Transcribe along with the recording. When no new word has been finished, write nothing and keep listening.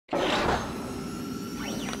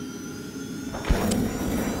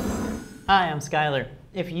Hi, I'm Skylar.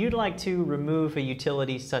 If you'd like to remove a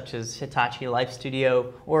utility such as Hitachi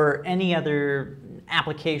Lifestudio or any other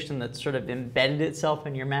application that's sort of embedded itself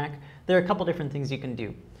in your Mac, there are a couple different things you can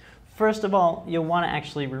do. First of all, you'll want to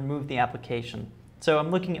actually remove the application. So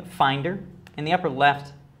I'm looking at Finder. In the upper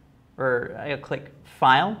left, I'll click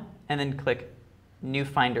File and then click New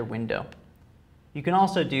Finder window. You can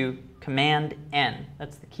also do Command-N.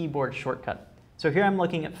 That's the keyboard shortcut. So here I'm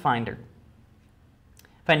looking at Finder.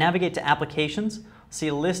 If I navigate to Applications, I'll see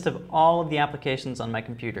a list of all of the applications on my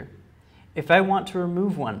computer. If I want to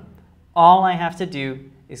remove one, all I have to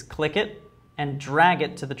do is click it and drag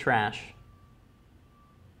it to the trash.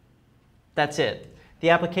 That's it.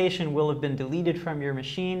 The application will have been deleted from your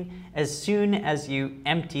machine as soon as you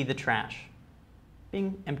empty the trash.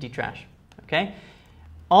 Bing, empty trash. Okay?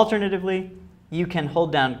 Alternatively, you can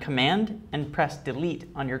hold down Command and press Delete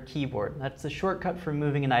on your keyboard. That's the shortcut for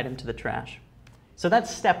moving an item to the trash. So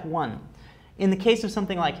that's step one. In the case of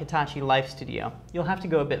something like Hitachi Lifestudio, you'll have to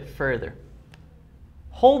go a bit further.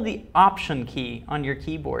 Hold the Option key on your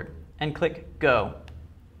keyboard and click Go.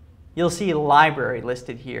 You'll see a library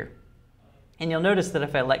listed here. And you'll notice that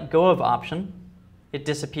if I let go of Option, it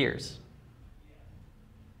disappears.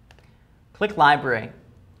 Click Library.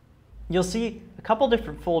 You'll see a couple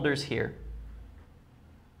different folders here.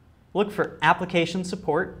 Look for Application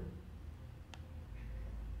Support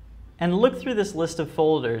and look through this list of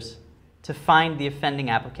folders to find the offending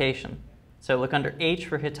application. So look under H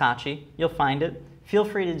for Hitachi, you'll find it. Feel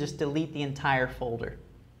free to just delete the entire folder.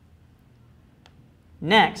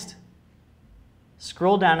 Next,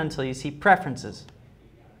 scroll down until you see Preferences.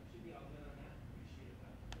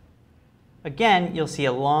 Again, you'll see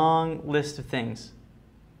a long list of things.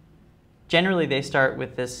 Generally, they start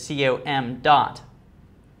with this COM dot.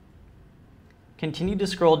 Continue to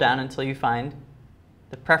scroll down until you find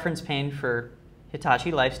the preference pane for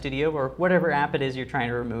Hitachi Lifestudio or whatever app it is you're trying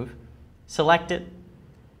to remove. Select it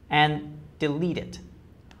and delete it.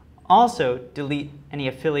 Also, delete any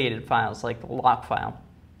affiliated files like the lock file.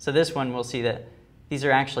 So this one we'll see that these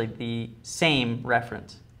are actually the same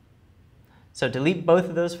reference. So delete both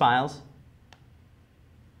of those files.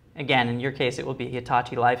 Again, in your case, it will be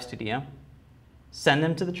Hitachi Lifestudio. Send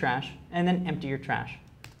them to the trash and then empty your trash.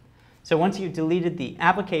 So once you've deleted the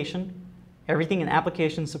application, everything in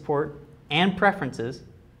Application Support and Preferences,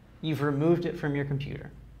 you've removed it from your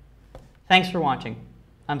computer. Thanks for watching.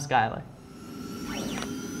 I'm Skylar.